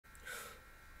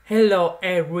Hello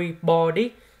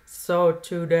everybody. So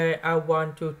today I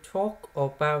want to talk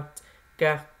about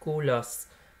calculus.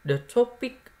 The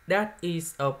topic that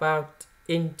is about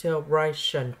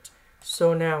integration.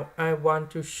 So now I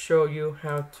want to show you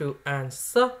how to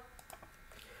answer.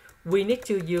 We need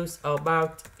to use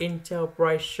about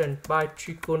integration by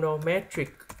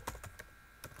trigonometric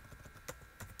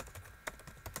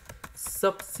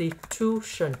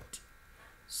substitution.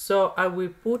 So I will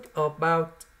put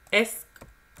about s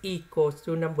equals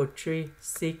to number 3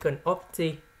 secant of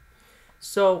t.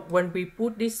 So when we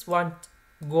put this one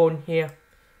gone here,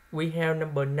 we have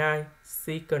number 9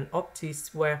 secant of t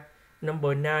square.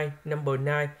 Number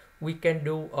 9, we can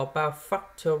do about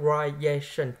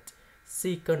factorization.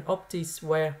 Secant of t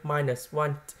square minus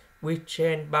 1, we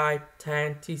change by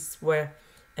tan t square.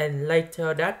 And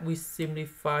later that we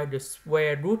simplify the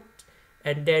square root.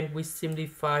 And then we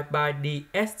simplify by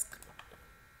ds.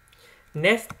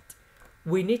 Next,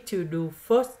 we need to do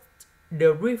first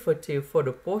derivative for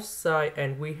the both side,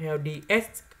 and we have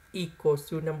ds equals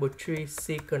to number 3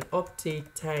 secant of t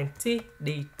tan t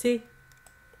dt.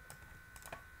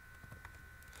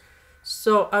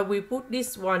 So I will put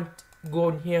this one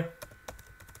gone here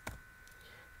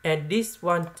and this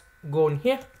one gone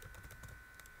here.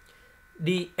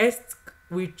 Ds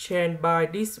we change by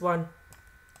this one.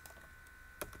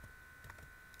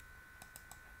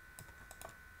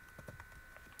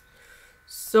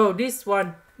 So this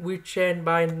one we change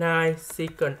by 9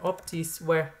 secant of t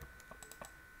square.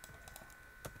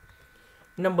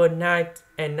 Number 9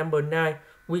 and number 9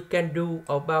 we can do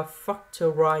about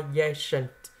factorization.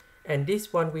 And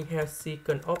this one we have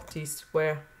secant of t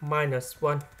square minus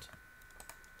 1.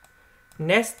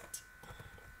 Next,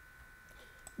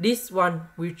 this one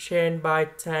we change by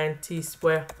tan t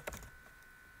square.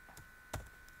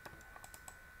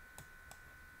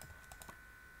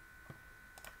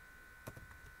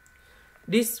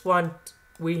 This one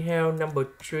we have number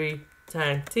 3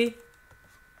 tan t.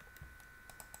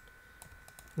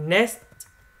 Next,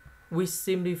 we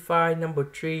simplify number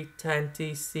 3 tan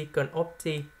t secant of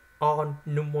t on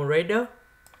numerator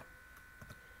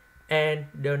and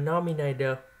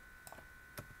denominator.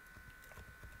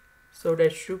 So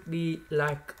that should be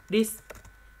like this.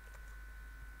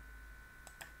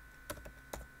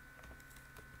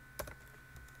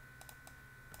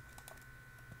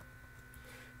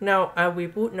 Now I will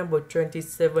put number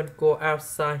 27 go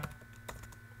outside.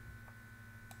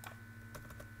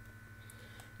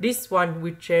 This one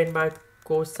we change by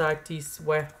cosine t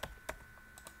square.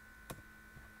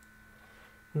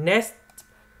 Next,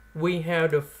 we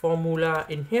have the formula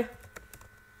in here.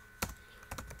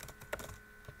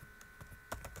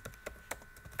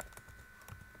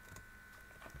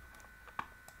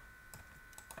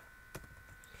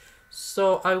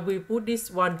 So I will put this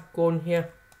one gone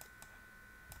here.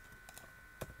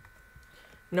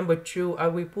 Number 2, I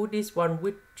will put this one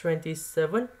with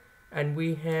 27 and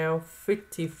we have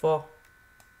 54.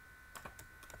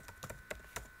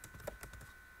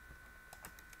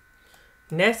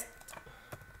 Next,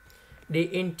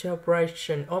 the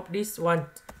integration of this one,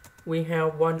 we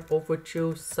have 1 over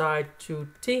 2 sine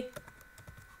 2t.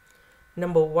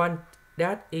 Number 1,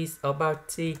 that is about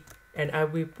t, and I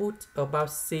will put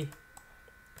about c.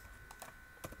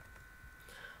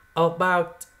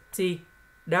 About t,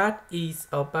 that is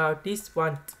about this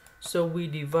one, so we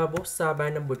divide both sides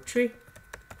by number 3.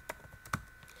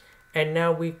 And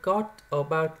now we got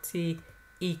about t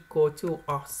equal to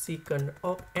or secant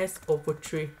of s over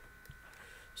 3.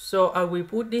 So I will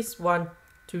put this one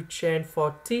to change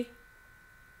for t.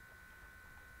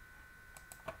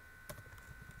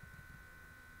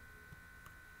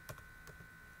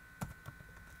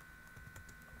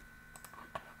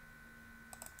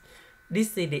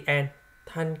 This is the end.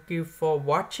 Thank you for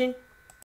watching.